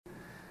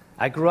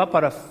I grew up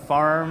on a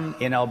farm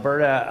in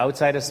Alberta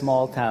outside a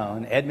small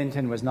town.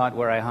 Edmonton was not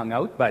where I hung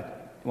out,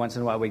 but once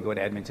in a while we'd go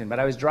to Edmonton. But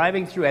I was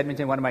driving through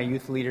Edmonton. One of my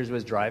youth leaders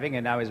was driving,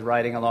 and I was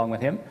riding along with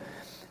him.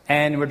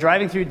 And we're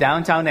driving through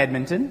downtown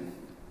Edmonton.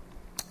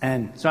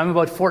 And so I'm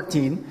about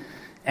 14,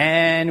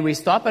 and we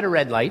stop at a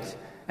red light.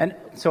 And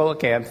so,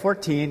 okay, I'm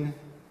 14.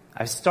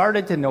 I've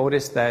started to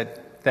notice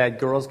that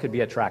girls could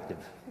be attractive.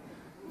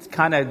 It's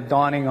kind of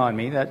dawning on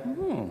me that,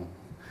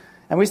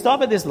 And we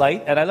stop at this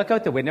light, and I look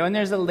out the window, and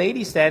there's a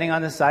lady standing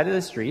on the side of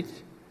the street.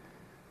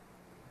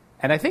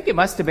 And I think it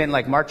must have been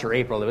like March or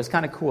April. It was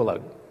kind of cool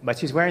out. But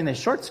she's wearing this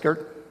short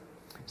skirt.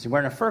 She's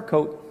wearing a fur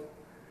coat.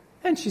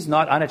 And she's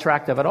not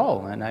unattractive at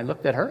all. And I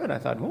looked at her, and I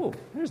thought,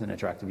 there's an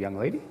attractive young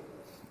lady.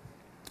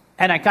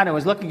 And I kind of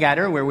was looking at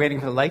her. We were waiting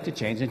for the light to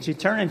change. And she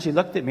turned, and she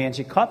looked at me, and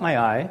she caught my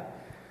eye.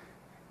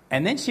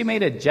 And then she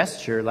made a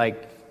gesture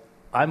like,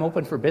 I'm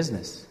open for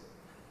business.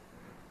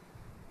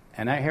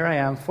 And here I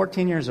am,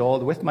 14 years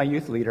old, with my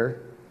youth leader.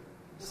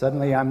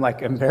 Suddenly I'm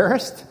like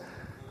embarrassed.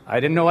 I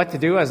didn't know what to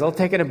do. I was a little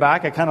taken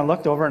aback. I kind of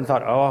looked over and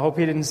thought, I hope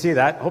he didn't see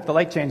that. Hope the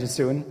light changes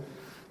soon.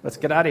 Let's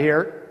get out of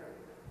here.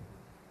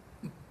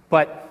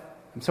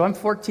 So I'm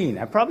 14.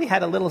 I probably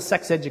had a little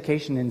sex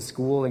education in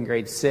school in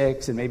grade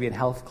 6 and maybe in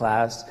health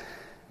class.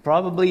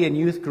 Probably in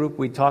youth group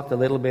we talked a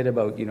little bit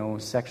about,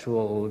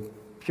 sexual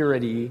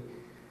purity.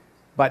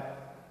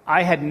 But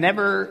I had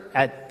never,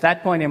 at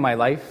that point in my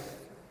life,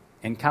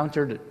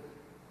 encountered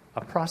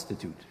a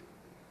prostitute.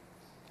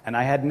 And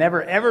I had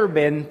never, ever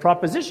been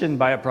propositioned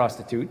by a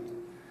prostitute,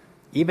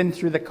 even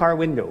through the car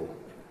window.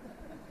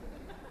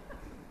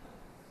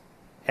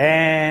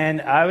 And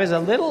I was a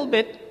little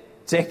bit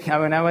sick.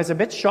 I was a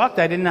bit shocked.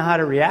 I didn't know how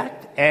to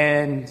react.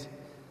 And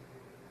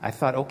I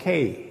thought,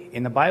 okay,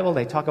 in the Bible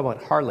they talk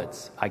about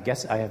harlots. I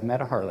guess I have met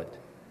a harlot.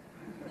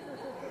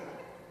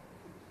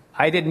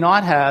 I did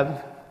not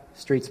have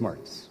street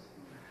smarts.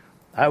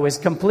 I was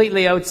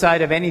completely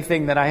outside of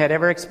anything that I had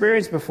ever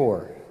experienced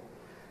before.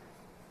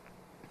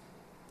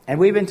 And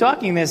we've been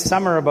talking this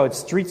summer about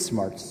street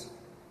smarts.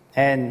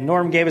 And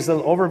Norm gave us a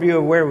little overview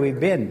of where we've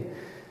been.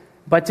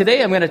 But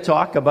today I'm going to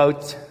talk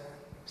about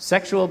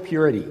sexual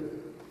purity.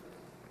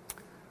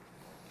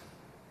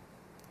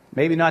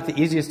 Maybe not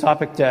the easiest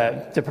topic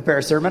to prepare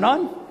a sermon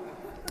on,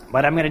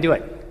 but I'm going to do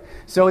it.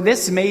 So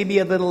this may be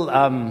a little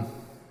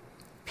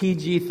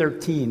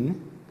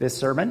PG-13, this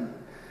sermon.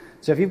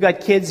 So if you've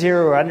got kids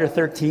here who are under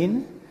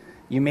 13,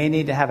 you may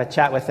need to have a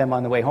chat with them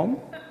on the way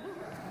home.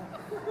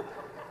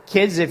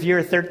 Kids, if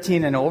you're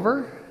 13 and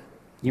over,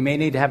 you may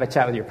need to have a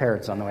chat with your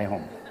parents on the way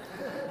home.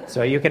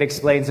 So you could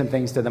explain some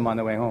things to them on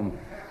the way home.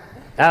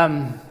 But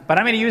I'm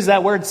going to use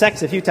that word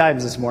sex a few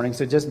times this morning,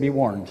 so just be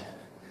warned.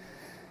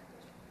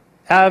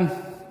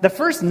 The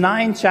first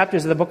 9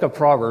 chapters of the book of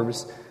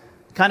Proverbs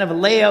kind of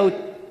lay out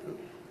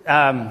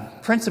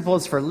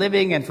principles for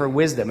living and for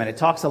wisdom. And it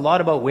talks a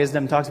lot about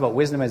wisdom, talks about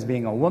wisdom as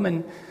being a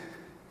woman.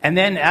 And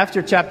then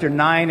after chapter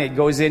 9, it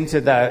goes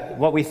into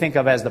what we think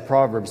of as the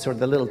Proverbs, sort of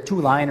the little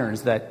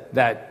 2-liners,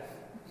 that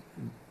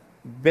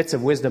bits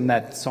of wisdom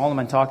that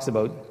Solomon talks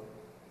about.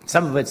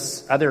 Some of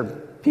it's other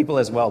people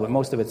as well, but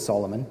most of it's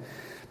Solomon.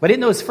 But in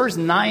those first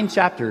 9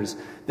 chapters,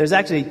 there's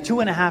actually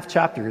 2.5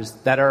 chapters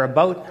that are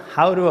about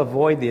how to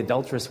avoid the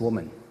adulterous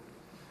woman.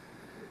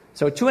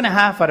 So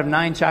 2.5 out of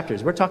 9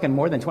 chapters, we're talking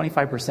more than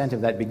 25%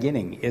 of that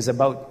beginning, is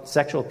about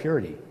sexual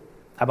purity,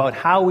 about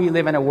how we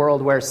live in a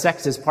world where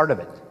sex is part of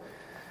it.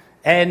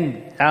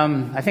 And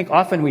I think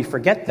often we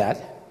forget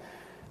that,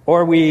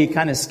 or we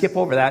kind of skip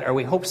over that, or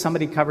we hope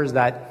somebody covers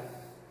that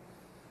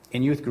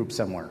in youth group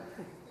somewhere.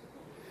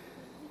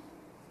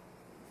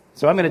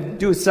 So I'm going to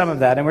do some of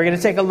that, and we're going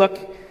to take a look.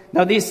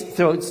 Now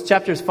it's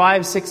chapters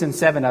 5, 6, and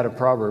 7 out of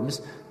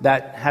Proverbs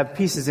that have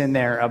pieces in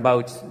there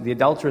about the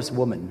adulterous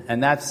woman,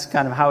 and that's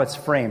kind of how it's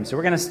framed. So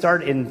we're going to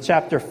start in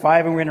chapter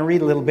 5, and we're going to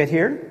read a little bit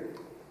here.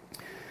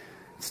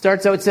 It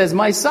starts out, it says,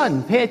 "My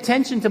son, pay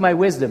attention to my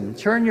wisdom.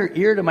 Turn your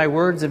ear to my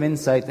words of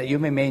insight, that you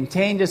may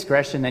maintain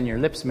discretion and your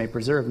lips may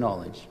preserve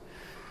knowledge.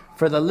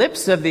 For the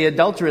lips of the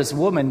adulterous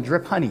woman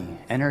drip honey,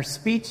 and her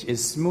speech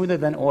is smoother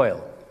than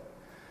oil."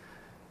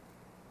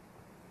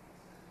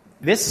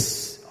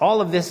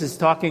 All of this is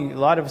talking, a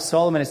lot of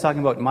Solomon is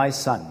talking about my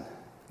son.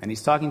 And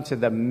he's talking to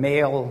the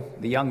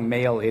young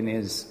male in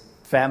his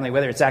family,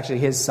 whether it's actually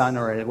his son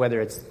or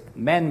whether it's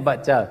men.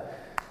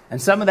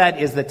 And some of that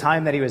is the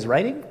time that he was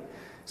writing.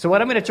 So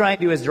what I'm going to try and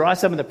do is draw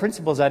some of the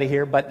principles out of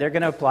here, but they're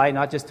going to apply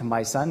not just to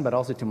my son, but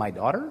also to my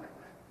daughter,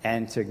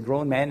 and to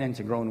grown men and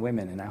to grown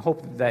women. And I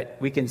hope that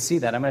we can see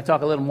that. I'm going to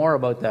talk a little more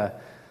about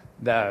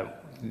the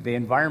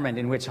environment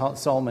in which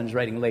Solomon is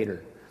writing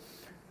later.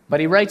 But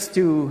he writes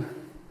to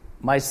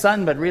my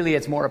son, but really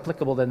it's more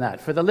applicable than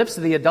that. "For the lips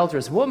of the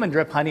adulterous woman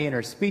drip honey, and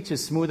her speech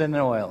is smoother than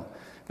oil.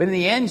 But in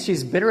the end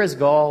she's bitter as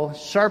gall,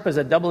 sharp as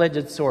a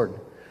double-edged sword.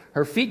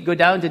 Her feet go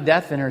down to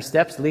death, and her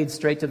steps lead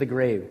straight to the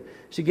grave.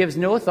 She gives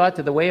no thought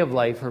to the way of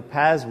life. Her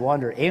paths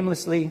wander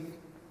aimlessly,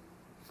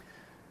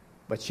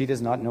 but she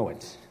does not know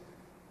it."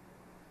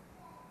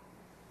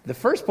 The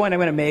first point I'm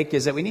going to make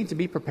is that we need to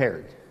be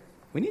prepared.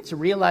 We need to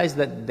realize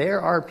that there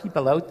are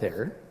people out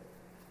there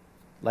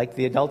like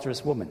the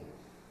adulterous woman.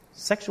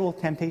 Sexual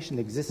temptation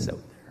exists out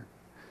there.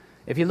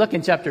 If you look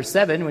in chapter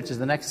 7, which is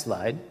the next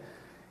slide,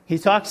 he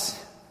talks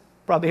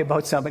probably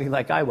about somebody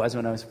like I was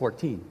when I was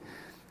 14.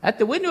 At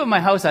the window of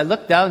my house, I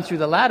looked down through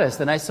the lattice,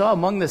 and I saw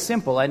among the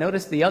simple, I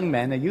noticed the young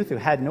man, a youth who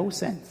had no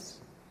sense.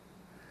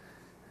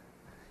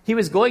 He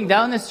was going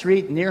down the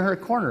street near her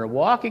corner,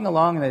 walking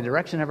along in the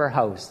direction of her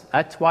house,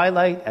 at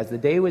twilight, as the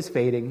day was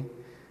fading,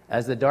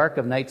 as the dark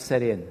of night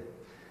set in.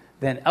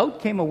 Then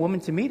out came a woman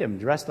to meet him,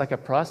 dressed like a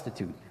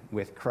prostitute,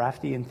 with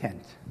crafty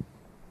intent.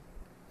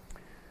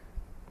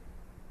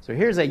 So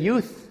here's a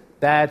youth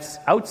that's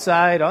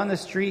outside on the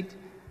street,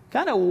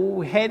 kind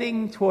of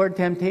heading toward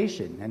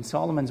temptation. And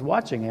Solomon's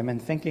watching him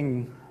and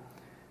thinking,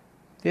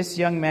 this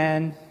young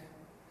man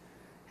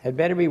had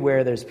better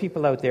beware. There's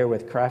people out there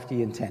with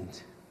crafty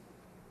intent.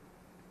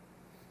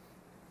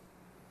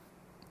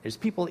 There's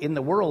people in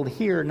the world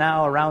here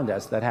now around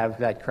us that have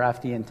that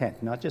crafty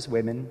intent. Not just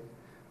women,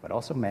 but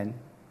also men.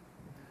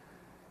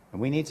 And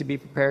we need to be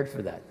prepared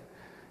for that.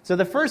 So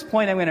the first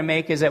point I'm going to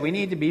make is that we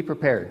need to be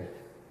prepared.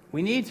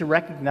 We need to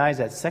recognize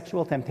that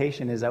sexual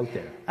temptation is out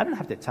there. I don't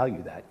have to tell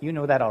you that. You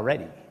know that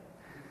already.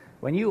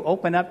 When you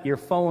open up your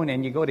phone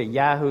and you go to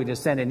Yahoo to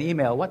send an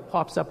email, what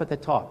pops up at the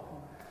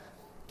top?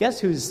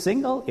 Guess who's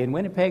single in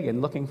Winnipeg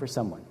and looking for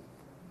someone?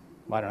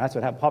 Well, I don't know, that's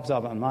what pops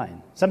up on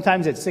mine.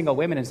 Sometimes it's single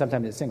women and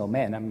sometimes it's single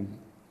men.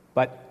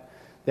 But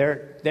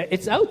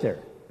it's out there.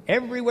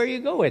 Everywhere you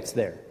go, it's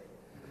there.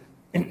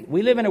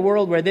 We live in a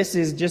world where this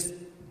is just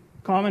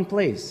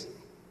commonplace.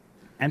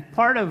 And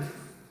part of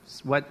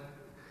what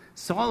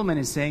Solomon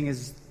is saying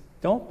is,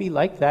 don't be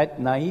like that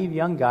naive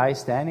young guy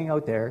standing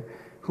out there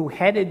who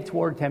headed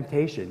toward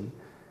temptation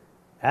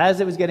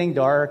as it was getting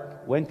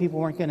dark, when people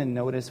weren't going to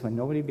notice, when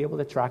nobody would be able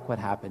to track what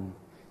happened.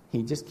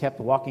 He just kept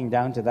walking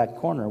down to that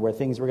corner where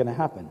things were going to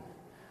happen,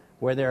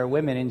 where there are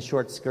women in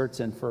short skirts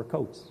and fur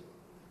coats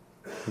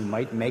who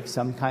might make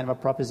some kind of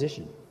a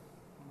proposition.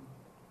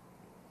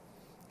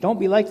 Don't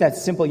be like that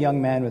simple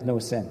young man with no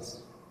sense.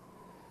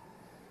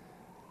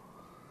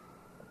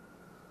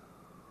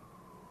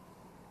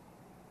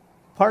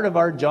 Part of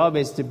our job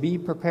is to be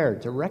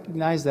prepared, to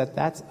recognize that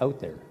that's out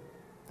there,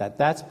 that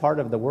that's part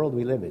of the world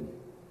we live in.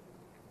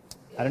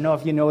 I don't know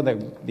if you know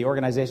the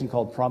organization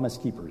called Promise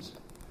Keepers.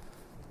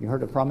 You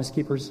heard of Promise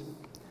Keepers?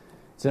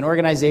 It's an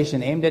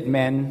organization aimed at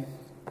men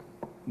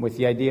with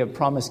the idea of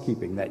promise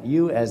keeping, that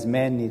you as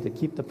men need to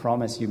keep the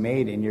promise you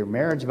made in your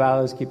marriage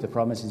vows, keep the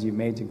promises you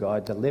made to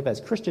God, to live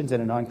as Christians in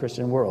a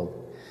non-Christian world.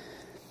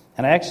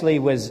 And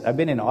I've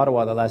been in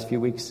Ottawa the last few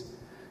weeks,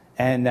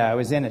 and I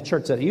was in a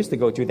church that I used to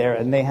go to there,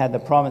 and they had the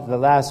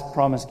last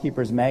Promise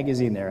Keepers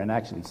magazine there, and I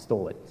actually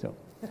stole it. So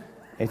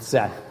it's,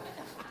 I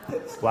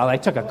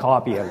took a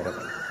copy of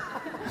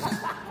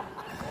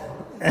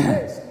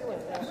it.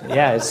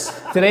 Yes,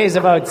 today is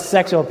about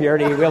sexual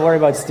purity. We'll worry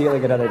about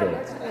stealing another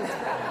day.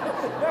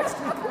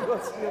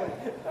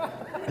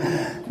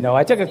 No,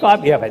 I took a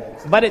copy of it.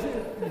 But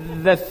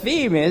the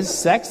theme is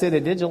sex in a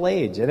digital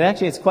age. And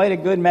actually, it's quite a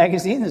good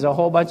magazine. There's a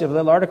whole bunch of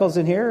little articles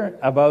in here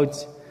about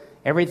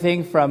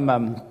everything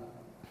from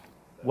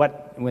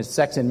what was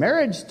sex in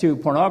marriage to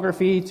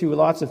pornography to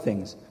lots of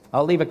things.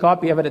 I'll leave a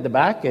copy of it at the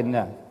back,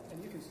 and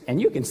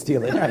you can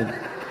steal it.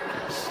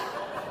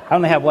 I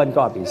only have one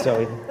copy,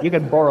 so you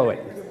can borrow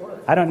it.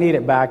 I don't need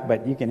it back,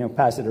 but you can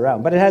pass it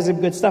around. But it has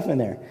some good stuff in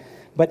there.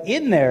 But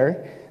in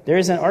there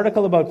is an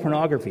article about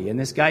pornography, and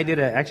this guy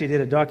actually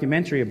did a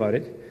documentary about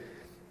it.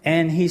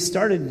 And he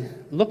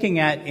started looking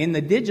at, in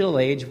the digital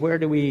age, where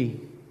do we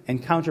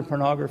encounter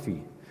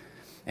pornography?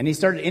 And he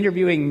started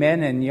interviewing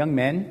men and young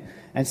men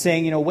and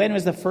saying, when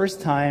was the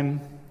first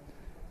time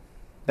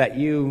that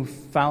you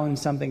found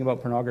something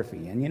about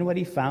pornography? And you know what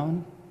he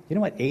found? You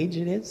know what age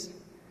it is?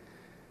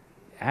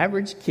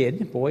 Average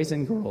kid, boys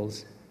and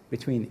girls,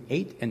 between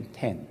 8 and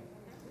 10.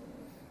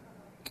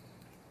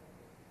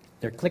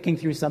 They're clicking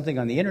through something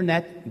on the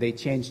internet. They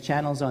change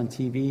channels on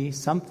TV,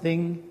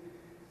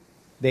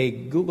 they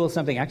Google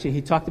something. Actually,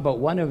 he talked about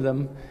one of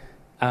them.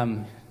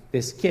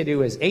 This kid who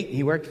was 8,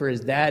 he worked for his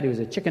dad, who was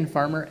a chicken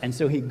farmer, and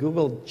so he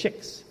Googled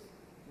chicks.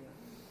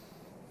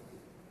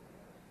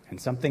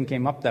 And something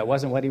came up that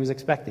wasn't what he was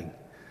expecting.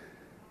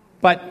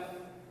 But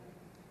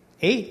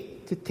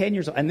 8 to 10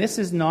 years old, and this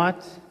is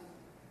not,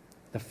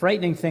 the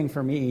frightening thing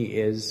for me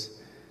is,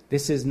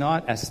 this is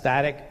not a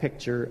static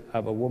picture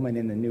of a woman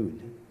in the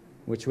nude,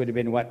 which would have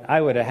been what I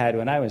would have had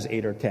when I was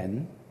 8 or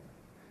 10.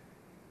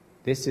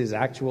 This is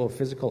actual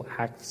physical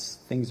acts.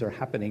 Things are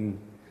happening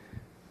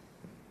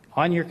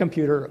on your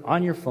computer,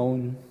 on your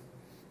phone,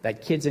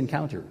 that kids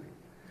encounter.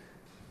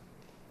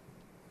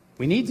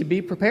 We need to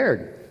be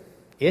prepared.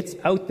 It's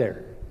out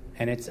there.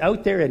 And it's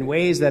out there in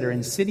ways that are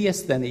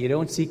insidious, then that you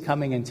don't see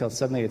coming until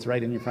suddenly it's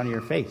right in front of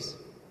your face.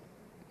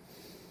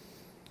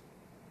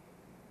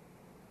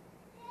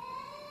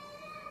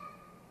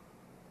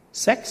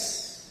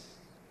 Sex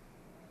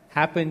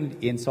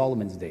happened in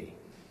Solomon's day.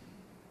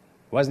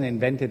 It wasn't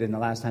invented in the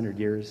last 100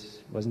 years.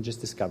 It wasn't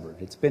just discovered.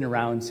 It's been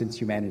around since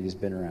humanity's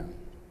been around.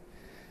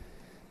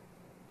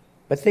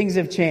 But things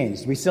have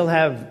changed. We still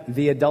have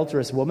the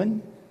adulterous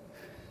woman.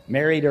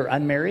 married or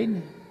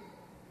unmarried,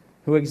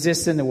 who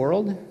exists in the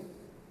world,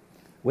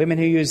 women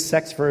who use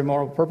sex for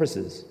immoral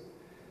purposes.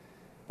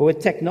 But with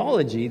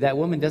technology, that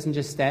woman doesn't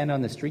just stand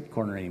on the street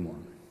corner anymore.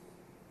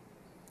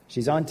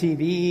 She's on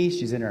TV,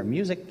 she's in our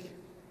music,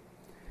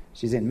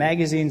 she's in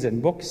magazines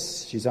and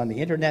books, she's on the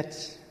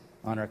internet,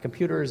 on our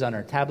computers, on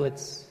our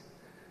tablets,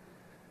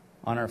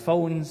 on our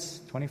phones,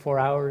 24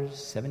 hours,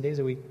 7 days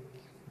a week.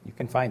 You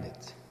can find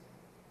it.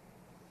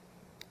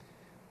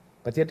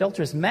 But the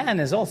adulterous man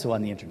is also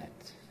on the internet.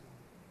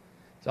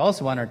 He's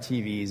also on our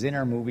TVs, in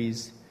our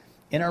movies,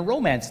 in our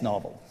romance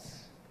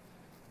novels.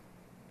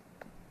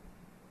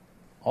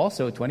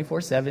 Also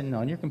 24/7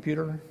 on your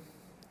computer,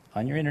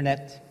 on your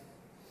internet.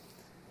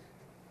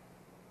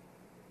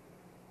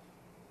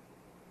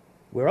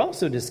 We're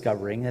also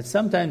discovering that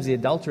sometimes the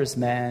adulterous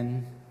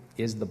man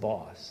is the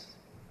boss.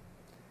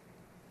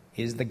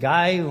 Is the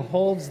guy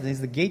who is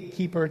the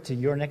gatekeeper to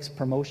your next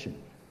promotion.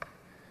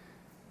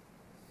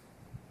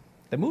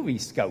 The movie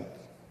scout,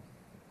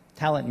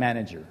 talent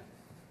manager,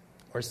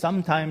 or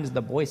sometimes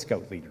the Boy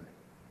Scout leader.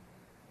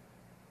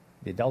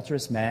 The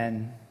adulterous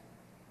man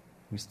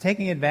who's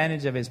taking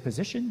advantage of his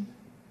position,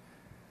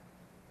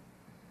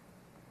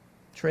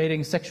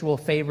 trading sexual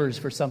favors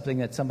for something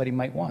that somebody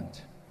might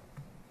want.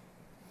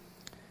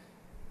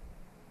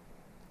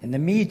 In the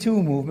Me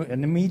Too movement,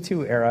 in the Me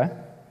Too era,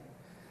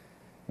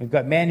 we've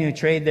got men who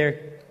trade their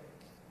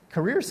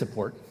career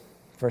support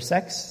for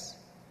sex.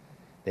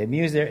 They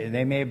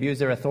may abuse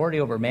their authority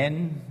over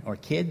men or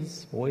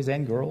kids, boys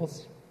and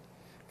girls,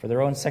 for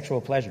their own sexual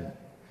pleasure.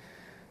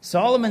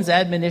 Solomon's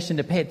admonition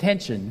to pay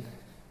attention,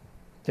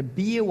 to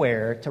be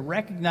aware, to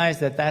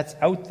recognize that that's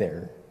out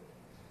there,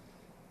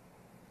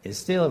 is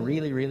still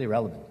really, really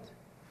relevant.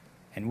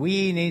 And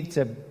we need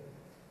to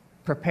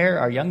prepare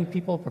our young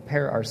people,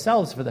 prepare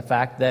ourselves for the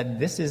fact that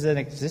this is an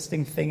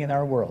existing thing in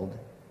our world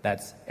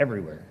that's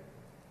everywhere.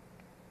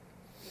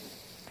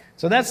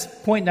 So that's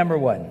point number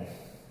 1.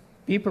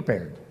 Be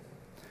prepared.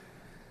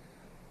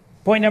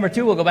 Point number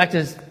 2, we'll go back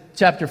to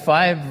chapter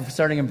 5,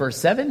 starting in verse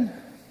 7.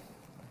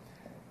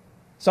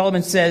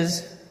 Solomon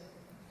says,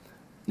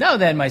 "Now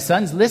then, my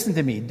sons, listen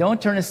to me.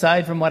 Don't turn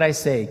aside from what I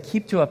say.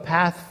 Keep to a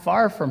path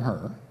far from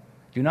her.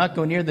 Do not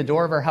go near the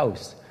door of her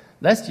house,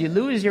 lest you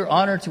lose your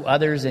honor to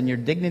others and your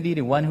dignity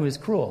to one who is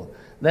cruel,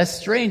 lest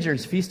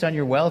strangers feast on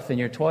your wealth and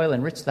your toil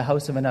enrich the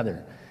house of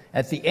another.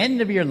 At the end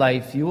of your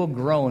life, you will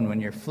groan when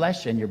your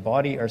flesh and your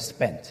body are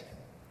spent."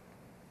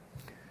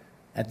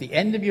 At the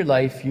end of your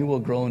life, you will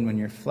groan when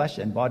your flesh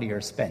and body are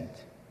spent.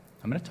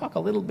 I'm going to talk a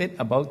little bit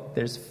about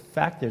there's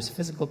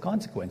physical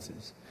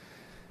consequences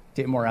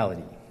to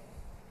immorality.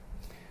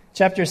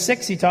 Chapter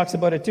 6, he talks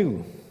about it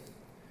too.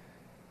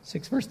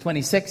 6 verse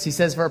 26, he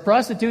says, "For a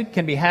prostitute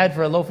can be had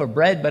for a loaf of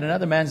bread, but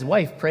another man's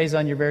wife preys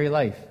on your very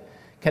life.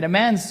 Can a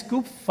man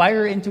scoop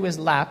fire into his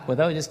lap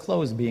without his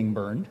clothes being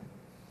burned?"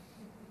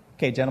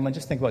 Okay, gentlemen,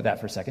 just think about that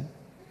for a second.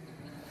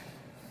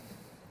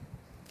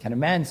 Can a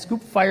man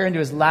scoop fire into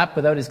his lap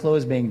without his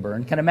clothes being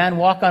burned? Can a man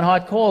walk on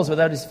hot coals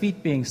without his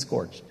feet being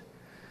scorched?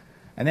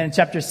 And then in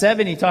chapter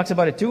 7, he talks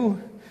about it too.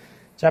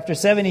 Chapter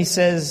 7, he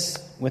says,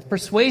 "With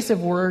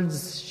persuasive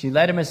words, she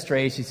led him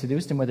astray. She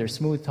seduced him with her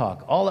smooth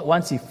talk. All at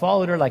once he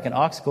followed her like an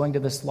ox going to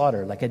the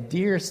slaughter, like a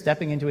deer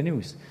stepping into a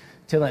noose,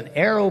 till an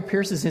arrow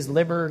pierces his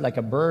liver, like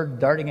a bird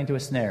darting into a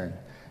snare,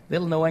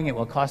 little knowing it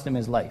will cost him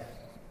his life."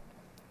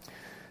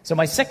 So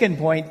my second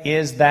point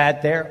is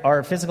that there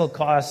are physical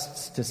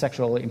costs to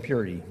sexual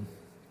impurity.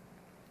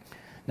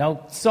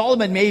 Now,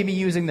 Solomon may be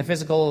using the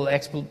physical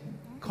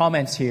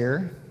comments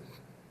here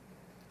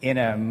in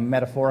a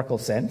metaphorical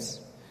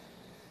sense.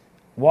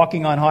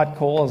 Walking on hot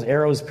coals,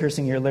 arrows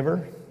piercing your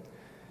liver.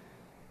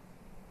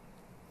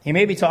 He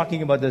may be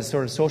talking about the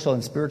sort of social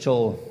and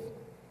spiritual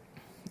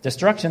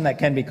destruction that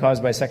can be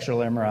caused by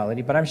sexual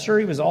immorality, but I'm sure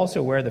he was also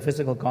aware of the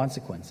physical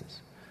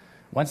consequences.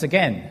 Once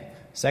again,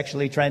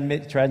 sexually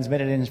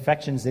transmitted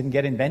infections didn't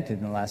get invented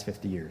in the last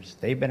 50 years.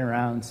 They've been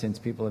around since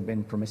people have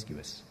been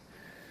promiscuous.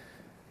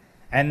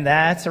 And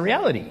that's a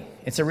reality.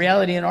 It's a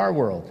reality in our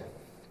world.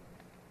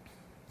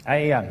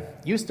 I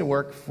used to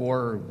work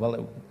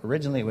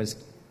originally it was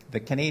the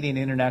Canadian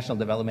International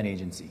Development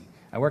Agency.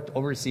 I worked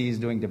overseas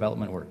doing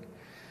development work.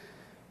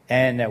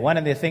 And one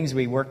of the things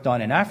we worked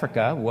on in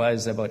Africa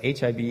was about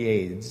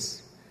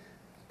HIV/AIDS,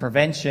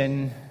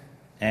 prevention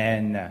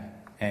and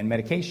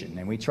medication.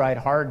 And we tried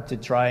hard to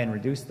try and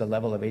reduce the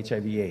level of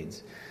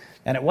HIV/AIDS.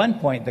 And at one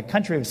point, the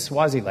country of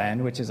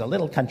Swaziland, which is a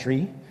little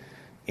country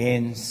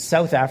in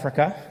South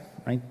Africa,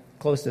 right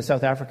close to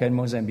South Africa and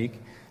Mozambique,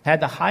 had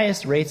the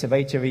highest rates of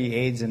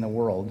HIV/AIDS in the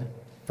world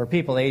for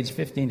people aged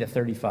 15 to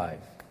 35.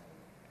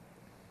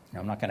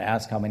 Now, I'm not going to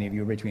ask how many of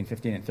you are between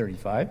 15 and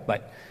 35,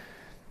 but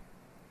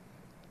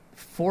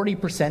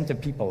 40% of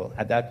people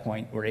at that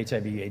point were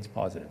HIV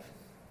positive.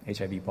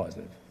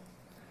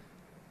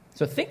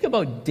 So think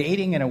about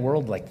dating in a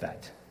world like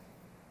that.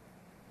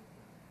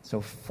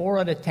 So 4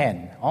 out of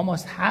 10,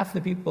 almost half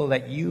the people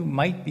that you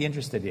might be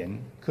interested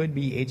in could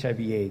be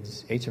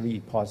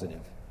HIV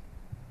positive.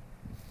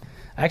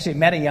 I actually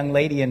met a young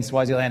lady in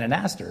Swaziland and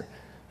asked her,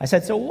 I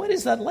said, "So what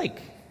is that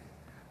like?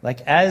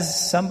 Like,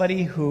 as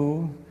somebody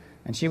who,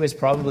 and she was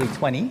probably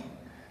 20,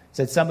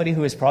 said somebody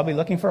who is probably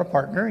looking for a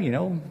partner,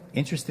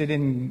 interested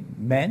in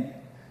men,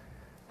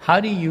 how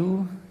do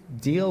you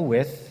deal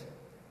with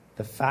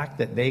the fact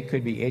that they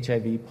could be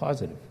HIV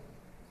positive?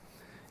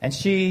 And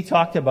she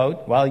talked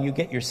about, while you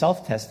get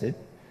yourself tested,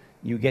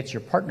 you get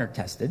your partner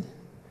tested.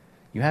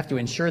 You have to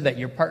ensure that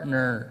your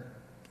partner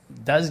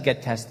does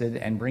get tested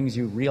and brings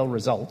you real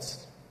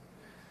results.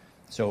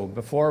 So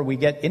before we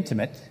get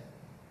intimate,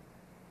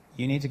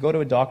 you need to go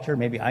to a doctor.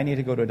 Maybe I need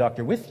to go to a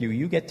doctor with you.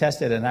 You get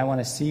tested, and I want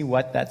to see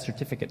what that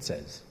certificate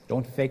says.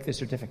 Don't fake the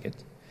certificate.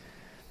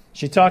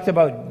 She talked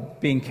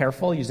about being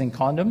careful, using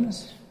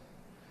condoms.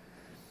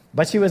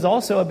 But she was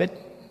also a bit,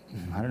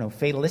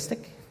 fatalistic.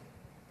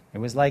 It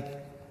was like,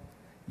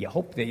 you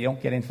hope that you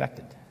don't get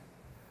infected.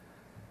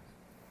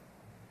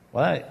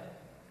 Well,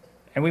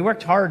 and we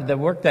worked hard.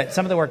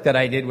 Some of the work that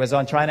I did was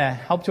on trying to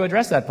help to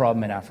address that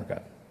problem in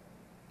Africa.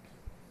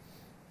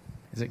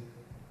 Is it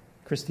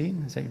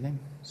Christine? Is that your name?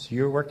 So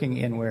you're working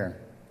in where?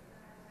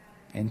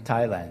 In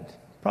Thailand.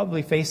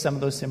 Probably face some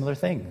of those similar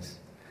things.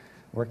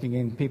 Working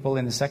in people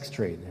in the sex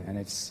trade. And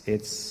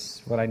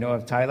it's what I know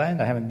of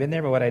Thailand. I haven't been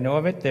there, but what I know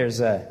of it,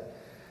 there's a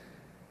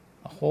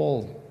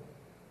whole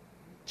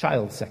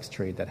child sex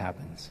trade that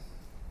happens.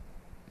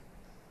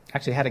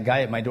 Actually, I had a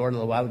guy at my door a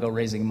little while ago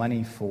raising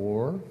money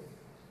for,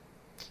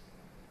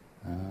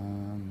 I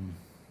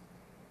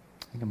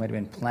think it might have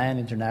been Plan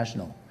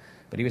International.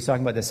 But he was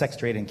talking about the sex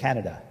trade in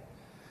Canada.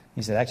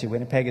 He said, actually,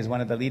 Winnipeg is one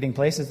of the leading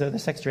places of the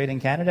sex trade in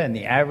Canada, and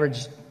the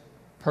average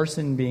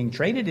person being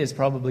traded is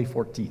probably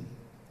 14.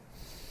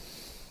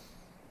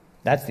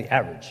 That's the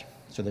average.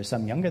 So there's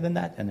some younger than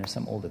that, and there's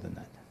some older than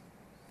that.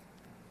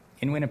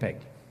 In Winnipeg.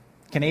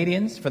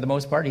 Canadians, for the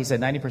most part, he said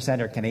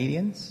 90% are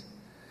Canadians,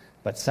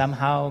 but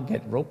somehow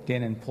get roped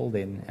in and pulled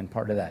in, and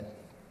part of that.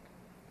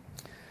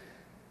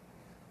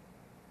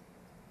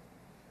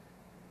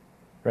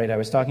 Right, I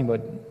was talking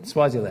about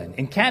Swaziland.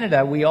 In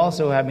Canada, we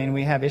also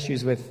have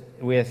issues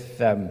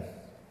with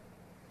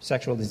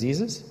sexual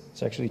diseases,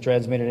 sexually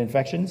transmitted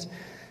infections.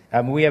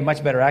 We have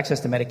much better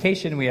access to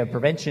medication. We have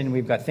prevention.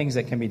 We've got things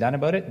that can be done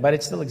about it, but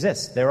it still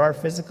exists. There are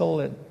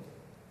physical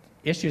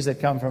issues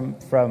that come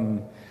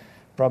from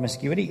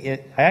promiscuity.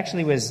 I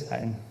actually was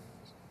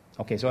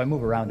so I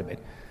move around a bit.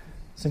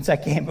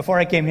 Before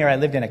I came here, I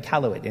lived in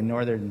Iqaluit in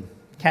northern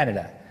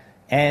Canada,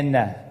 and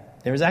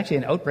there was actually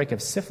an outbreak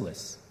of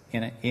syphilis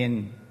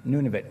in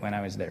Nunavut when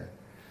I was there.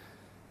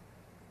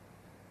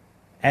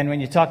 And when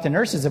you talk to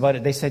nurses about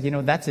it, they said,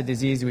 that's a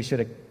disease we should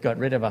have got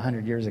rid of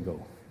 100 years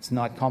ago. It's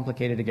not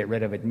complicated to get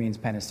rid of. It means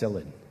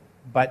penicillin.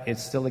 But it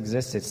still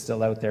exists. It's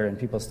still out there, and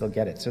people still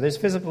get it. So there's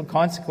physical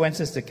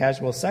consequences to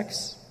casual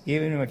sex,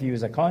 even if you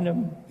use a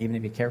condom, even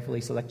if you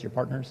carefully select your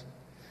partners.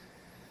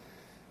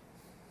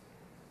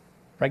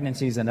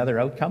 Pregnancy is another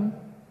outcome.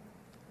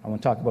 I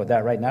won't talk about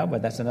that right now,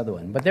 but that's another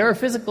one. But there are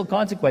physical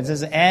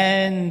consequences,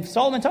 and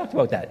Solomon talked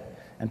about that.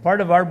 And part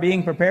of our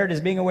being prepared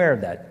is being aware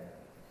of that.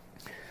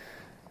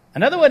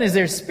 Another one is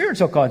there's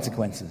spiritual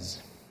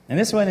consequences. And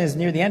this one is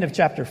near the end of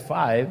chapter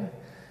 5.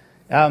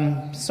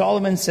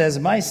 Solomon says,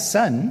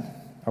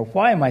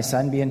 why, my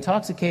son, be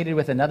intoxicated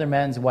with another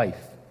man's wife?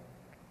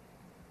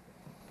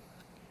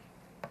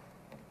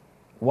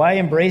 Why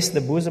embrace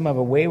the bosom of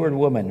a wayward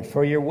woman?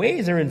 For your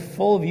ways are in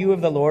full view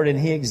of the Lord, and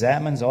he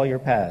examines all your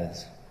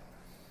paths.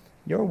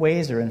 Your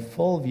ways are in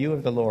full view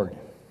of the Lord.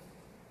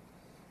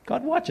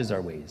 God watches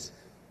our ways.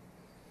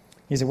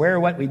 He's aware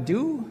of what we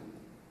do.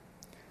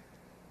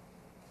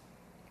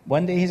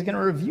 One day he's going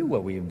to review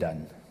what we have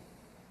done.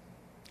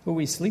 Who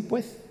we sleep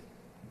with,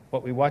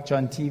 what we watch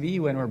on TV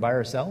when we're by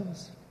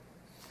ourselves,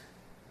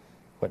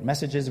 what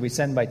messages we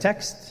send by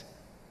text,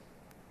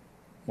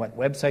 what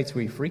websites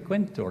we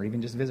frequent or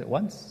even just visit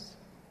once.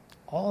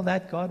 All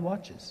that God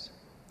watches.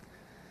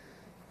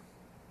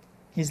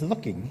 He's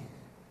looking.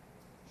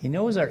 He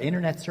knows our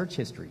internet search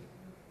history.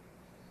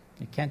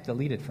 You can't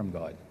delete it from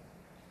God.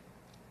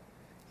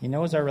 He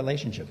knows our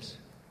relationships.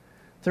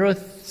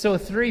 So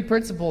 3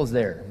 principles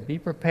there. Be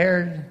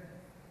prepared.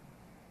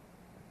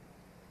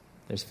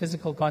 There's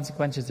physical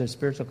consequences. There's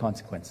spiritual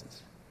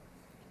consequences.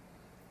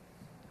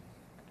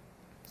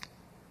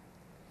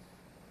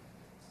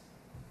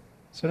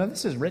 So now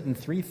this is written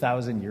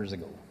 3,000 years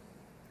ago.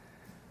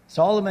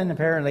 Solomon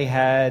apparently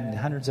had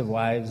hundreds of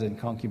wives and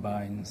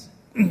concubines.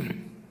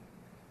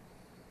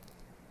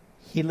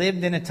 He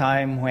lived in a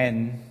time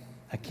when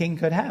a king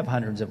could have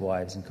hundreds of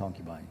wives and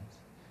concubines.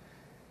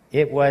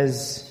 It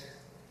was,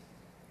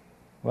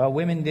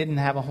 women didn't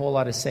have a whole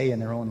lot of say in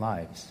their own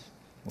lives.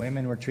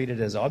 Women were treated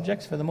as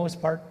objects for the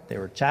most part. They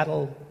were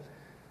chattel.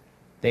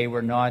 They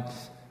were not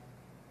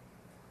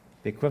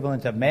the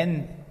equivalent of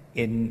men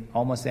in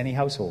almost any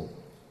household.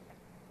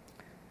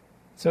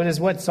 So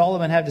does what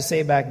Solomon had to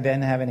say back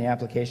then have any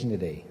application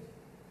today?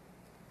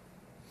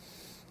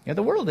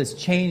 The world has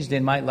changed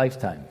in my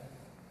lifetime.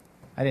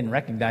 I didn't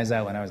recognize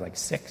that when I was like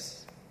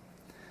 6.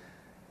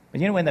 But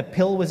when the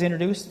pill was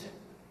introduced?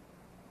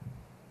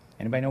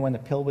 Anybody know when the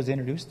pill was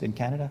introduced in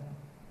Canada?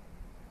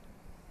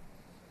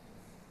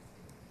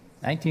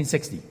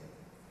 1960.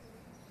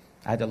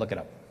 I had to look it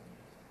up.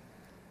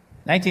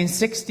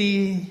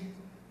 1960,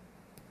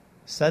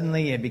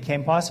 suddenly it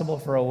became possible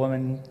for a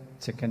woman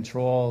to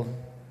control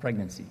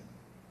pregnancy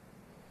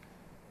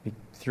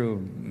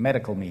through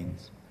medical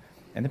means.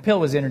 And the pill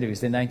was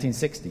introduced in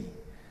 1960.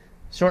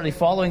 Shortly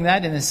following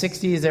that, in the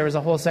 60s, there was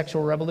a whole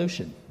sexual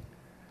revolution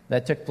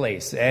that took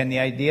place. And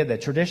the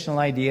traditional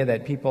idea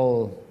that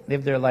people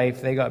lived their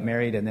life, they got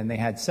married, and then they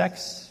had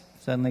sex,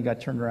 suddenly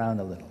got turned around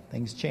a little.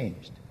 Things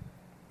changed.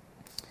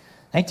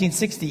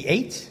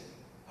 1968,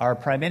 our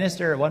prime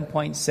minister at one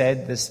point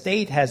said, "The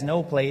state has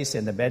no place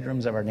in the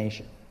bedrooms of our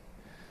nation."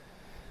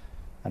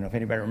 I don't know if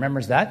anybody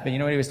remembers that, but you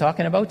know what he was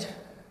talking about?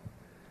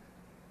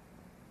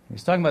 He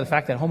was talking about the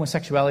fact that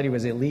homosexuality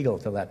was illegal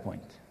till that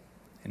point.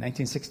 In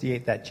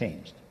 1968, that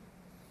changed.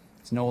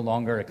 It's no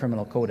longer a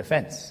criminal code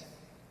offense.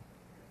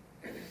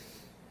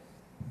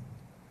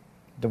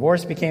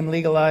 Divorce became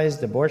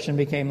legalized, abortion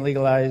became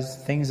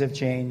legalized, things have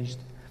changed.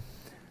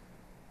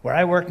 Where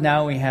I work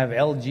now, we have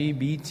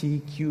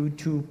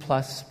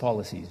LGBTQ2+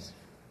 policies.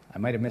 I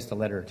might have missed a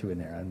letter or two in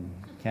there. I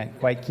can't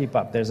quite keep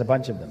up. There's a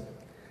bunch of them.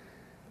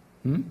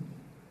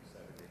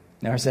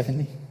 Number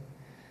 70.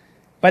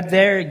 But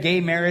there,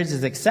 gay marriage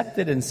is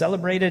accepted and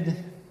celebrated.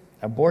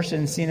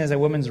 Abortion seen as a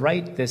woman's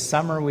right. This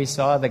summer we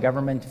saw the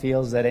government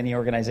feels that any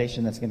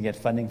organization that's going to get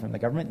funding from the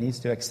government needs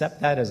to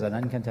accept that as an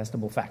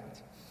uncontestable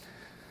fact.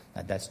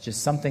 That's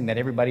just something that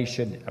everybody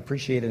should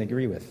appreciate and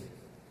agree with.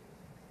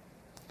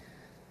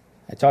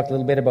 I talked a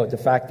little bit about the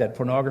fact that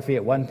pornography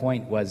at one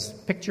point was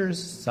pictures,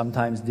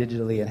 sometimes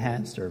digitally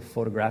enhanced or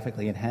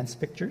photographically enhanced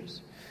pictures.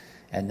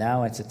 And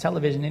now it's a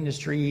television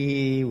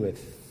industry with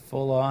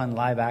full-on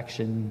live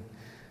action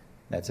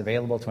that's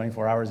available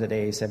 24 hours a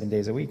day, 7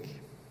 days a week.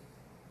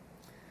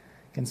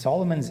 Can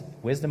Solomon's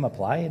wisdom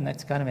apply in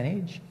that kind of an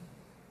age?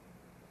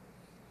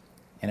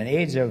 In an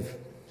age of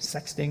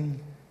sexting,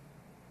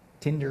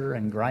 Tinder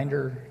and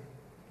Grindr,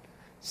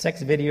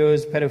 sex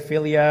videos,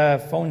 pedophilia,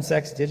 phone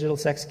sex, digital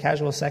sex,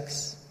 casual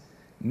sex,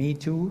 Me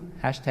Too,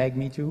 hashtag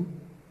Me Too.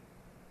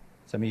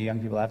 Some of you young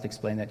people have to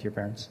explain that to your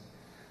parents,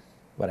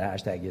 what a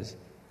hashtag is.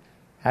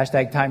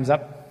 Hashtag Time's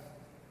Up.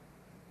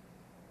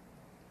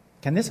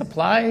 Can this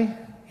apply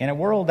in a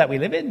world that we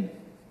live in?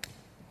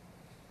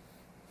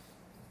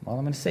 Well,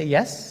 I'm going to say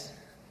yes.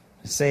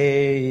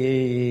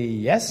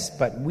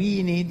 But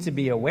we need to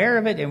be aware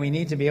of it, and we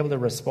need to be able to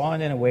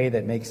respond in a way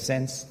that makes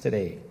sense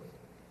today.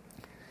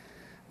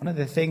 One of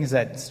the things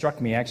that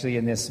struck me, actually,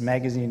 in this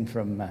magazine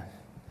from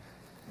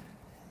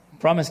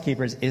Promise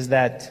Keepers is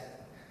that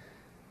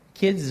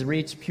kids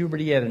reach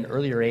puberty at an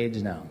earlier age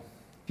now.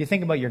 If you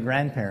think about your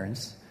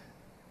grandparents,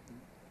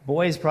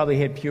 boys probably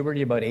hit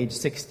puberty about age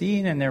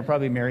 16, and they're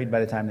probably married by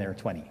the time they were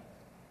 20.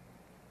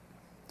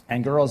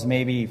 And girls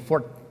maybe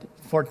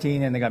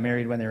 14, and they got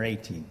married when they were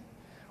 18,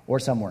 or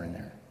somewhere in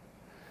there.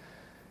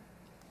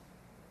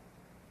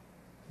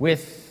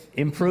 With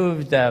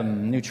improved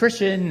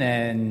nutrition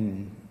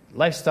and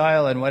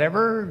lifestyle and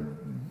whatever,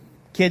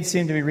 kids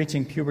seem to be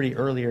reaching puberty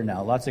earlier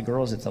now. Lots of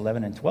girls, it's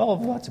 11 and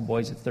 12. Lots of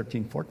boys, it's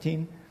 13,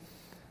 14.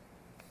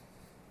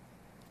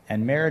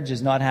 And marriage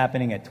is not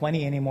happening at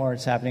 20 anymore.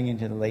 It's happening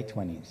into the late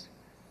 20s.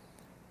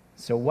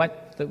 So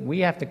what we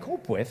have to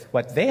cope with,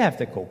 what they have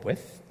to cope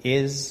with,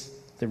 is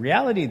the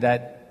reality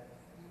that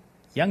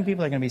young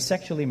people are going to be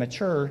sexually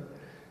mature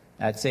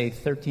at, say,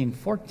 13,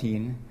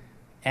 14,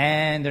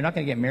 and they're not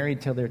going to get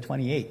married till they're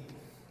 28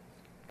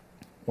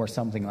 or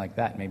something like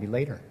that, maybe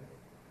later.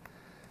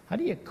 How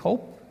do you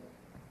cope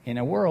in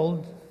a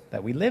world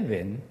that we live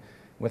in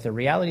with a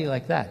reality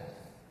like that?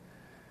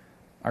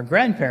 Our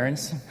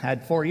grandparents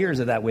had 4 years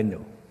of that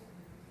window.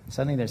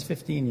 Suddenly there's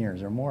 15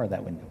 years or more of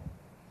that window.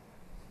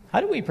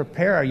 How do we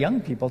prepare our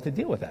young people to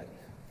deal with that?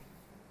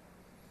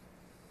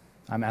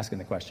 I'm asking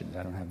the questions.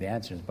 I don't have the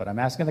answers, but I'm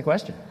asking the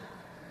question.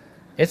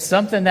 It's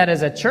something that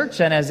as a church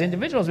and as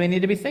individuals we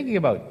need to be thinking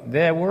about.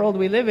 The world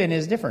we live in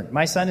is different.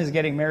 My son is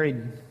getting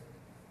married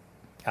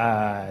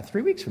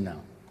 3 weeks from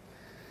now,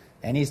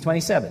 and he's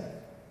 27.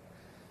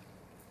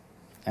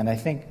 And I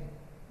think,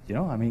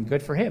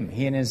 good for him.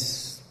 He and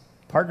his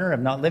partner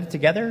have not lived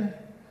together.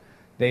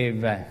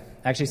 They've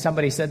actually,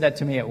 somebody said that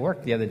to me at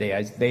work the other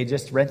day. They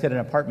just rented an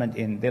apartment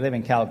they live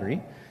in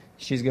Calgary.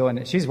 She's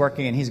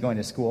working and he's going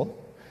to school.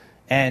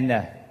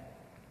 And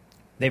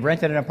they've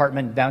rented an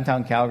apartment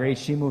downtown Calgary.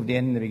 She moved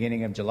in the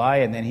beginning of July,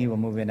 and then he will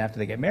move in after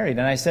they get married.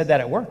 And I said that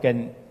at work,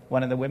 and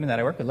one of the women that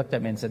I work with looked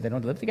at me and said, "They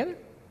don't live together?"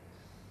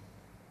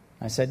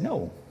 I said,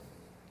 "No."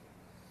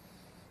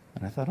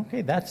 And I thought,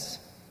 okay, that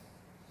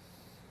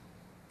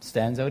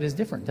stands out as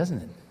different, doesn't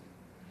it?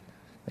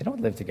 They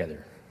don't live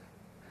together.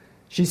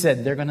 She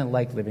said, "They're going to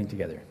like living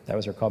together." That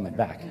was her comment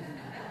back.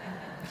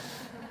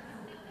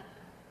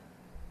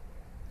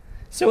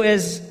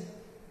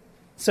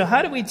 So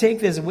how do we take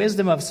this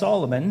wisdom of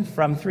Solomon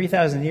from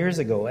 3,000 years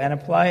ago and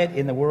apply it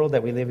in the world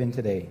that we live in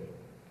today?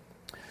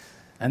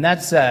 And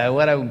that's how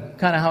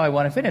I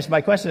want to finish. My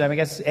question, I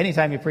guess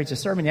anytime you preach a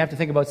sermon, you have to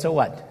think about, so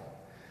what?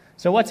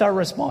 So what's our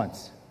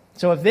response?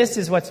 So if this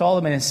is what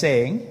Solomon is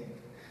saying,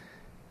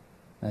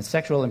 that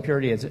sexual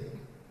impurity is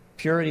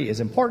purity is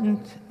important,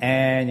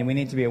 and we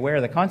need to be aware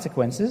of the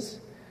consequences.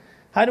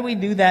 How do we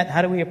do that?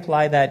 How do we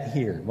apply that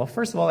here? Well,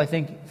 first of all, I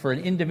think for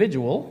an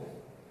individual,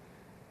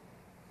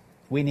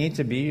 we need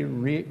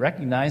to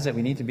recognize that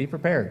we need to be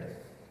prepared.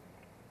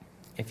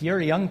 If you're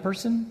a young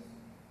person,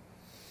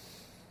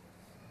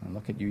 and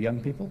look at you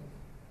young people,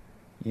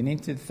 you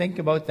need to think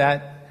about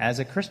that as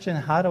a Christian.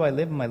 How do I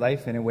live my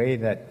life in a way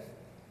that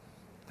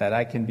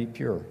I can be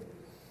pure?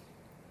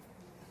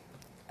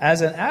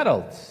 As an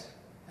adult,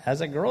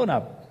 as a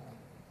grown-up,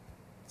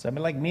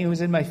 somebody like me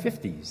who's in my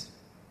 50s,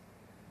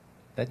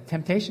 that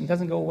temptation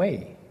doesn't go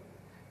away.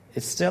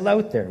 It's still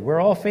out there. We're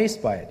all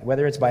faced by it,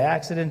 whether it's by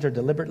accident or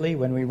deliberately,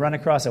 when we run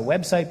across a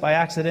website by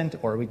accident,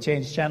 or we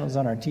change channels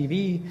on our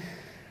TV,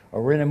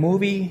 or we're in a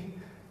movie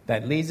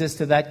that leads us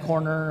to that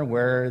corner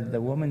where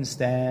the woman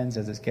stands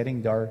as it's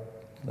getting dark,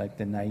 like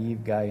the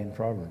naive guy in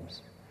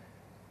Proverbs.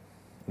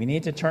 We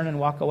need to turn and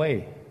walk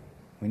away.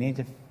 We need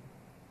to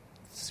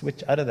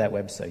switch out of that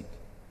website,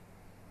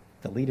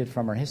 delete it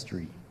from our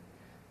history.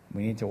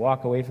 We need to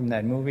walk away from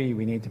that movie.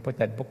 We need to put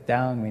that book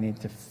down.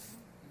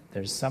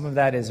 There's some of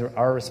that is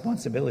our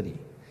responsibility.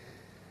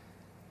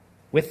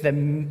 With the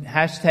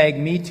hashtag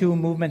 #MeToo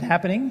movement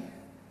happening,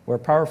 where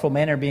powerful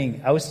men are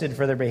being ousted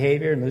for their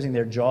behavior and losing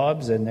their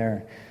jobs, and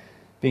they're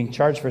being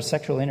charged for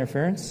sexual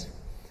interference,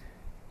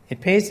 it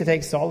pays to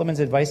take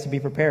Solomon's advice to be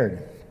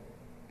prepared.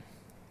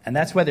 And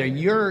that's whether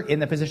you're in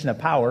the position of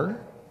power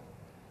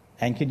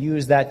and could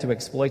use that to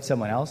exploit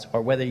someone else,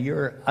 or whether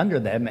you're under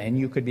them and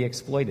you could be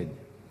exploited.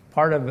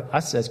 Part of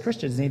us as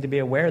Christians need to be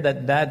aware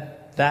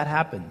that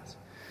happens.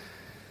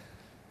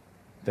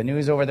 The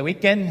news over the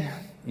weekend,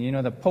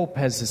 the Pope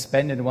has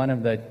suspended one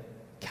of the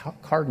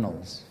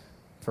cardinals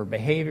for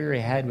behavior he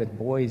had with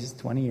boys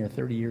 20 or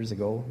 30 years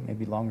ago,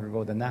 maybe longer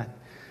ago than that.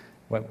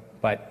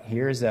 But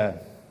here's a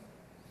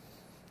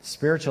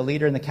spiritual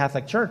leader in the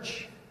Catholic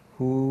Church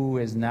who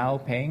is now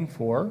paying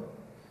for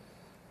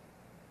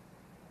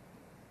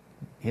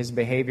his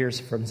behaviors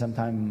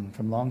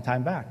from long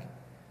time back.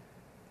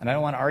 And I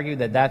don't want to argue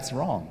that that's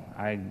wrong.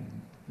 I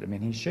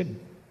mean, he should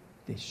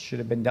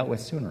have been dealt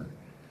with sooner.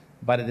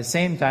 But at the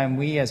same time,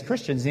 we as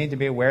Christians need to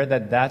be aware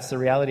that that's the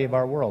reality of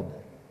our world.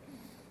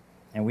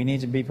 And we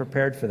need to be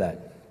prepared for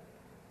that.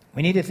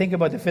 We need to think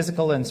about the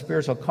physical and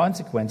spiritual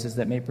consequences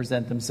that may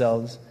present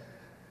themselves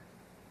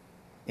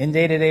in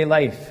day-to-day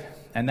life.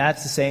 And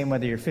that's the same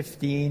whether you're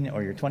 15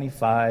 or you're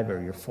 25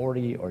 or you're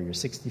 40 or you're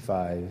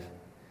 65.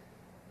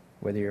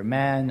 Whether you're a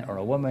man or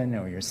a woman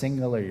or you're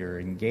single or you're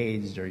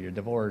engaged or you're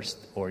divorced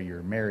or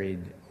you're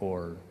married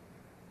or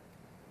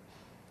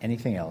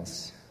anything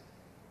else.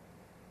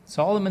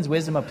 Solomon's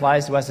wisdom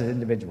applies to us as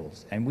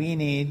individuals. And we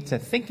need to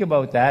think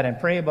about that and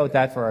pray about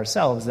that for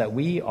ourselves, that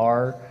we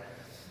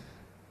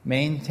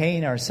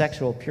maintain our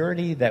sexual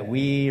purity, that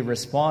we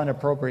respond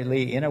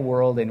appropriately in a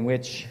world in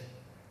which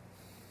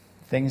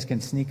things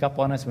can sneak up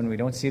on us when we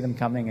don't see them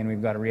coming, and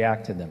we've got to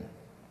react to them.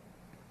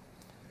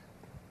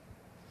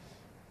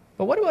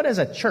 But what about as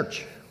a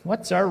church?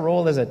 What's our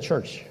role as a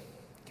church?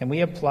 Can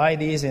we apply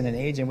these in an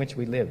age in which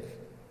we live?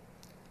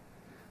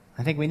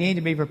 I think we need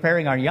to be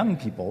preparing our young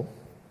people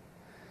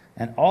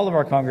and all of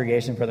our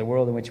congregation for the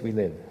world in which we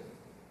live.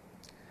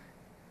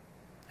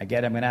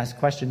 Again, I'm going to ask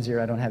questions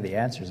here. I don't have the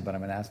answers, but I'm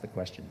going to ask the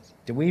questions.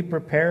 Do we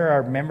prepare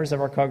our members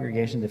of our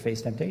congregation to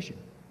face temptation?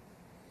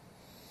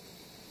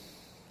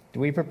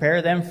 Do we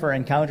prepare them for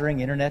encountering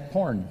internet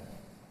porn?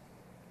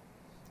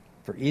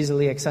 For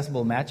easily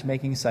accessible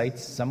matchmaking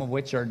sites, some of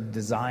which are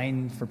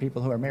designed for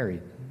people who are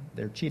married.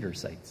 They're cheater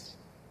sites.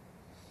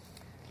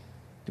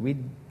 Do we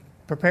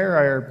prepare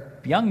our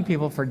young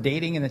people for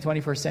dating in the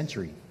 21st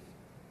century?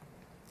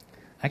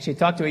 I actually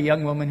talked to a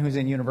young woman who's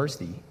in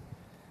university,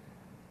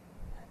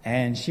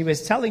 and she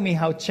was telling me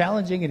how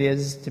challenging it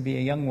is to be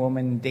a young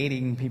woman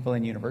dating people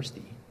in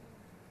university.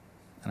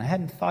 And I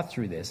hadn't thought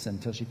through this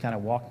until she kind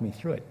of walked me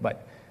through it.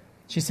 But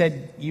she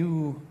said,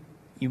 you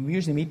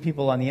usually meet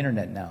people on the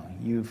internet now.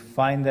 You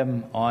find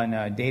them on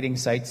a dating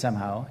site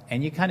somehow,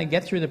 and you kind of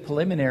get through the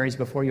preliminaries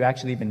before you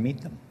actually even meet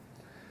them.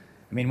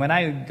 I mean, when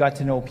I got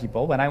to know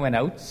people, when I went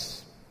out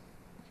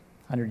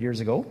 100 years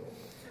ago,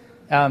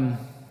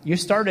 you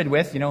started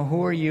with,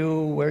 who are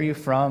you, where are you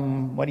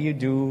from, what do you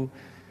do?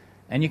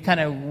 And you kind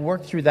of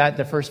work through that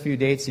the first few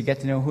dates. You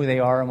get to know who they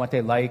are and what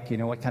they like,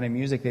 what kind of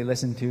music they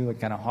listen to, what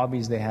kind of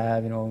hobbies they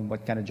have,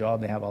 what kind of job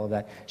they have, all of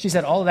that. She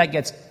said all of that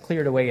gets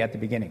cleared away at the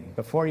beginning.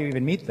 Before you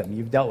even meet them,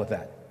 you've dealt with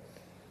that.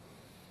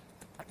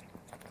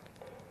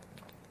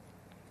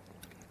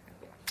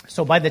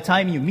 So by the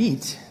time you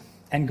meet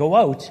and go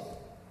out,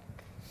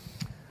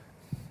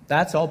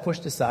 that's all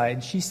pushed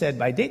aside. She said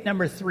by date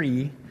number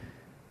 3,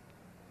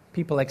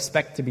 people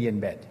expect to be in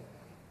bed.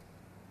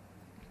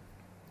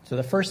 So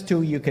the first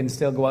 2, you can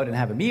still go out and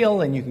have a meal,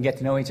 and you can get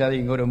to know each other.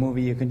 You can go to a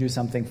movie. You can do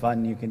something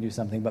fun. You can do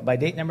something. But by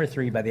date number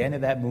 3, by the end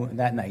of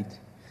that night,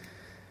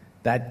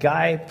 that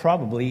guy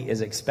probably is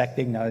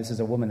expecting. Now, this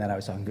is a woman that I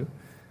was talking to.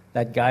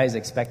 That guy is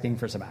expecting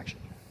for some action.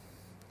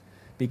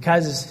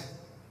 Because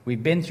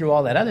we've been through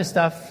all that other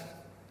stuff,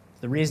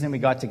 the reason we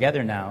got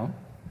together now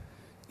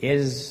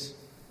is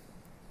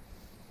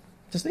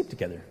to sleep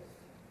together.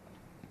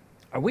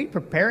 Are we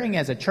preparing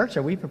as a church,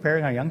 are we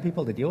preparing our young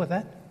people to deal with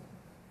that?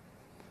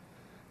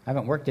 I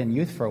haven't worked in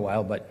youth for a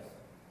while,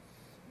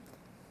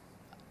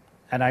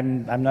 and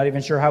I'm not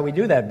even sure how we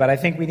do that, but I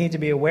think we need to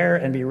be aware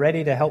and be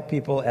ready to help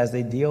people as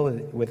they deal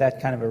with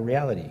that kind of a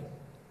reality.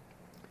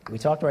 We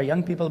talk to our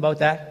young people about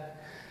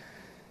that,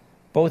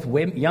 both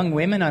young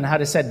women on how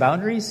to set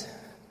boundaries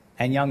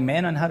and young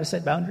men on how to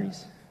set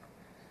boundaries,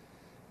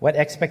 what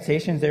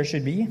expectations there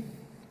should be.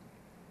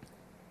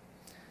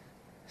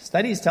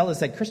 Studies tell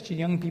us that Christian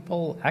young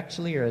people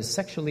actually are as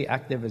sexually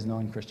active as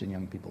non-Christian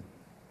young people.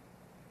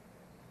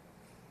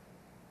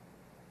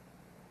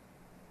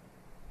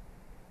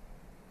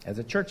 As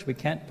a church, we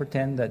can't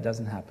pretend that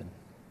doesn't happen.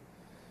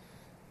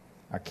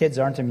 Our kids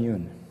aren't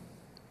immune.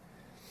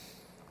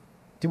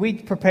 Do we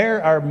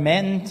prepare our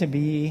men to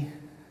be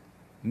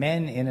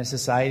men in a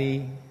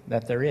society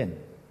that they're in?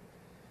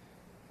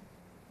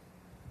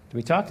 Do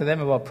we talk to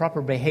them about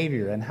proper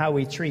behavior and how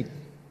we treat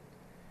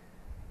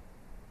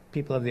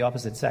people of the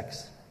opposite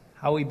sex?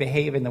 How we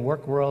behave in the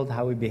work world,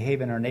 how we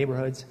behave in our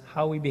neighborhoods,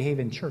 how we behave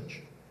in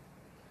church?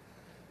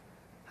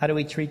 How do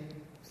we treat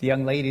the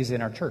young ladies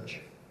in our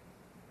church?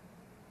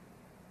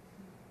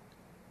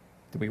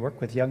 Do we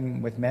work with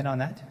men on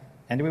that?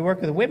 And do we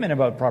work with women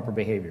about proper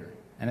behavior?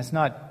 And it's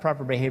not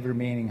proper behavior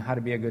meaning how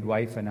to be a good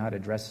wife and how to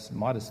dress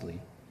modestly.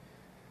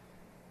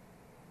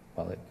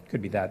 Well, it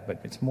could be that, but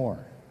it's more.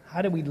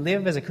 How do we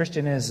live as a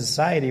Christian in a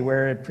society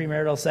where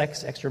premarital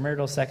sex,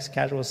 extramarital sex,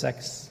 casual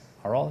sex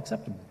are all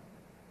acceptable?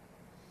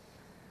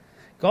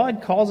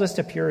 God calls us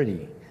to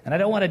purity. And I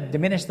don't want to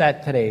diminish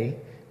that today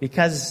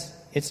because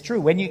it's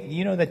true. When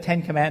you know the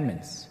 10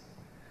 Commandments,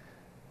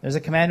 there's a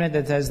commandment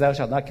that says thou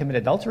shalt not commit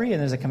adultery, and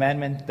there's a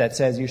commandment that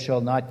says you shall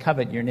not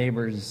covet your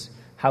neighbor's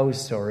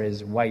house or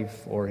his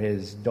wife or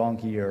his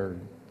donkey or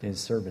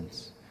his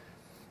servants.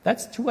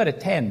 That's 2 out of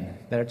 10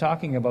 that are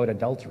talking about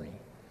adultery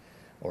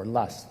or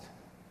lust.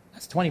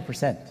 That's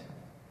 20%.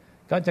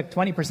 God took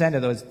 20%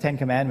 of those 10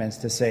 commandments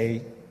to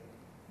say,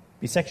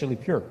 be sexually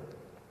pure.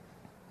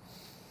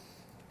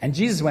 And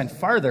Jesus went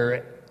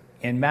farther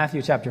in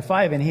Matthew chapter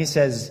 5, and he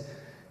says,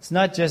 it's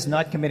not just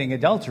not committing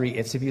adultery,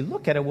 it's if you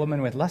look at a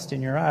woman with lust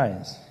in your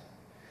eyes.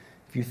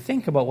 If you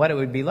think about what it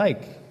would be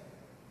like,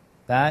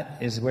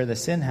 that is where the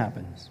sin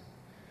happens.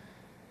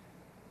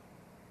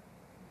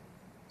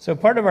 So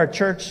part of our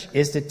church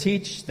is to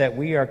teach that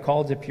we are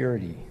called to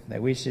purity,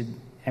 that we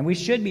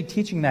should be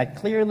teaching that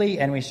clearly,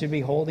 and we should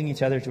be holding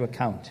each other to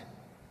account.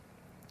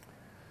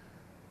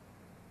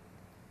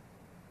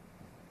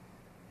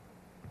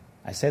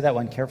 I say that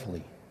one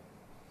carefully.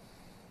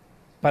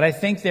 But I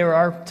think there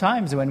are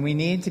times when we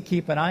need to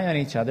keep an eye on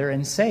each other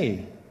and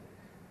say,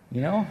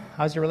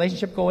 how's your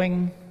relationship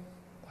going?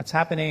 What's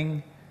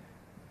happening?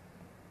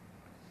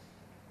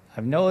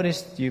 I've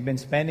noticed you've been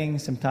spending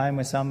some time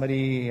with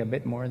somebody a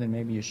bit more than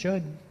maybe you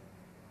should.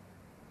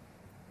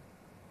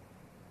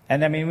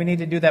 And we need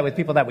to do that with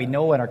people that we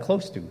know and are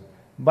close to.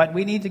 But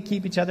we need to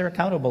keep each other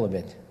accountable a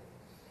bit.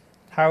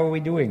 How are we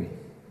doing?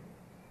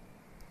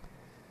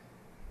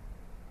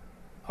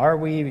 Are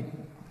we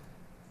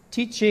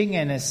teaching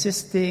and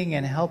assisting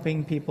and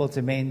helping people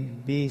to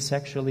be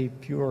sexually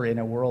pure in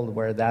a world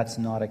where that's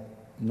not a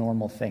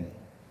normal thing?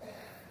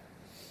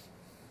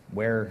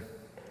 Where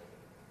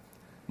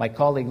my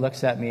colleague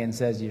looks at me and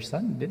says, your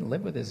son didn't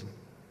live with his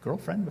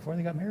girlfriend before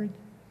they got married?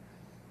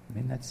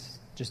 That's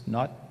just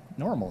not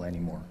normal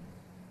anymore.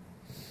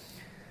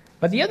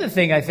 But the other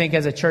thing I think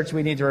as a church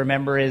we need to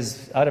remember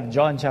is out of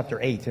John chapter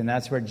 8, and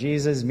that's where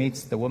Jesus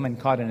meets the woman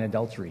caught in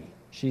adultery.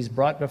 She's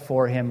brought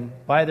before him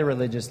by the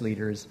religious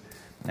leaders,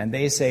 and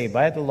they say,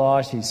 by the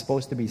law, she's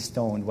supposed to be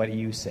stoned. What do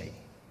you say?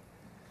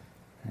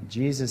 And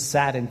Jesus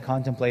sat and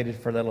contemplated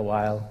for a little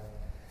while,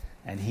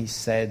 and he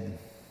said,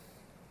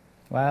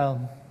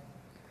 well,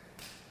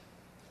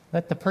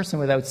 let the person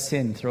without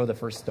sin throw the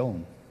first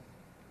stone.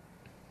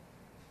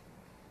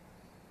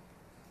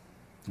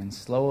 And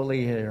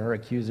slowly her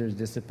accusers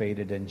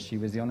dissipated, and she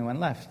was the only one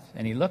left.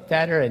 And he looked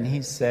at her and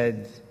he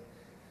said,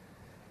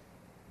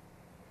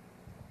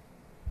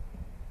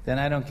 then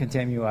I don't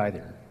condemn you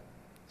either.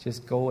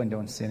 Just go and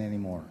don't sin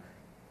anymore.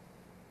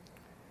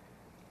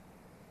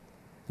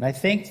 And I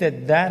think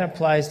that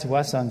applies to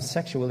us on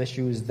sexual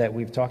issues that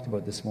we've talked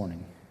about this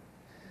morning.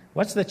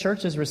 What's the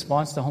church's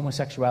response to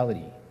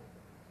homosexuality?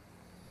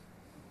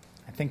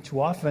 I think too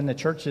often the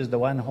church is the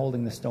one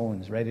holding the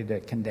stones, ready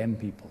to condemn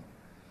people.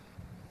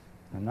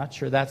 I'm not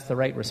sure that's the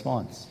right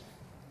response.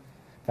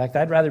 In fact,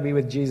 I'd rather be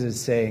with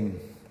Jesus saying,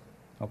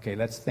 okay,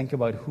 let's think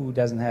about who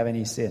doesn't have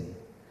any sin.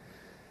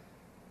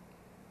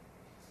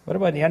 What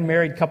about the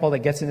unmarried couple that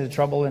gets into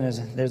trouble and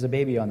there's a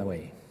baby on the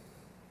way?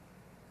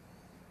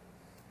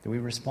 Do we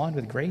respond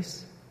with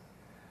grace?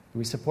 Do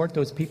we support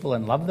those people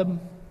and love them?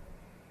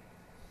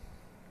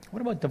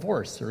 What about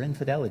divorce or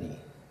infidelity?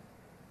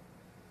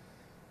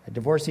 A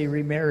divorcee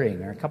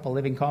remarrying or a couple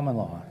living common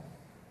law?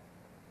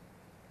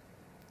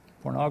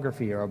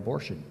 Pornography or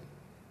abortion?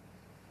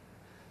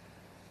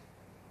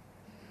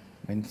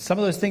 Some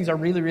of those things are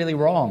really, really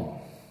wrong.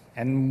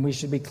 And we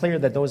should be clear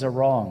that those are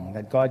wrong,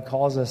 that God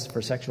calls us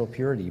for sexual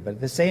purity. But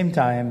at the same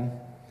time,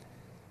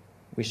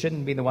 We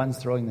shouldn't be the ones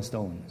throwing the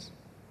stones.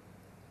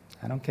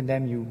 I don't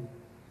condemn you.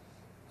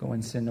 Go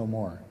and sin no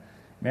more.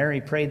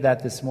 Mary prayed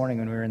that this morning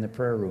when we were in the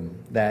prayer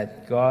room,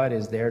 that God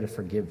is there to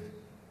forgive.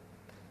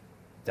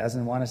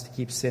 Doesn't want us to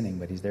keep sinning,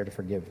 but he's there to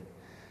forgive.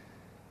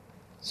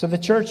 So the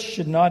church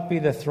should not be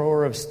the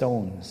thrower of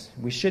stones.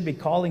 We should be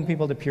calling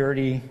people to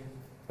purity,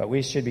 but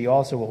we should be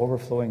also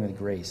overflowing with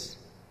grace,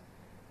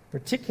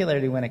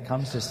 particularly when it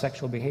comes to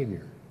sexual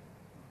behavior.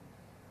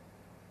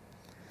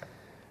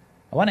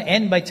 I want to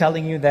end by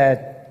telling you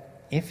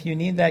that if you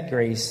need that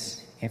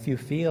grace, if you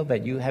feel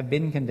that you have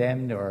been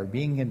condemned or are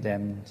being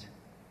condemned,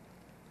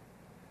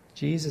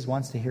 Jesus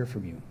wants to hear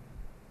from you.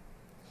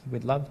 He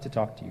would love to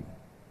talk to you.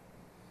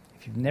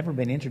 If you've never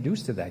been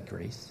introduced to that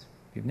grace,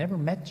 if you've never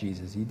met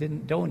Jesus, you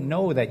don't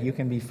know that you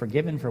can be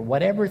forgiven for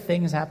whatever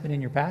things happened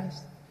in your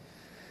past,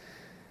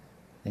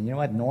 then you know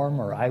what, Norm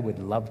or I would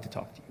love to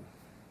talk to you.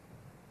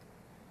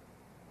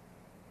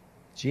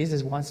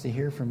 Jesus wants to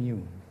hear from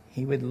you.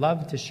 He would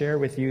love to share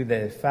with you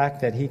the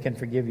fact that he can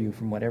forgive you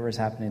from whatever has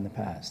happened in the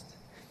past.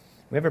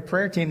 We have a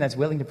prayer team that's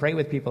willing to pray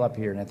with people up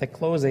here. And at the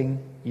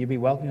closing, you'd be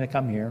welcome to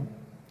come here,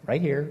 right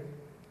here,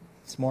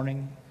 this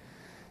morning,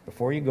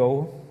 before you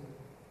go.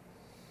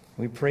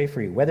 We pray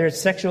for you. Whether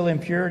it's sexual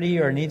impurity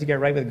or need to get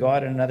right with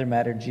God in another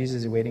matter,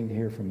 Jesus is waiting to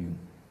hear from you.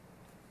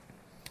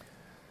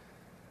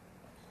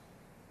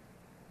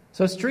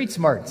 So street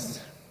smarts.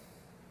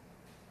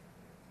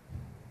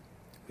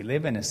 We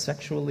live in a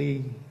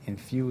sexually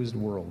infused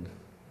world.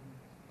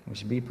 We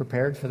should be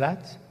prepared for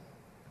that.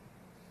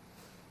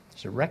 We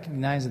should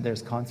recognize that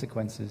there's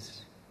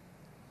consequences.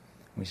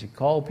 We should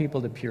call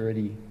people to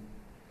purity,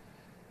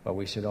 but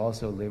we should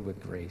also live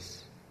with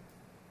grace.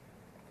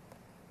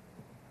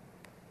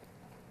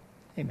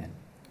 Amen.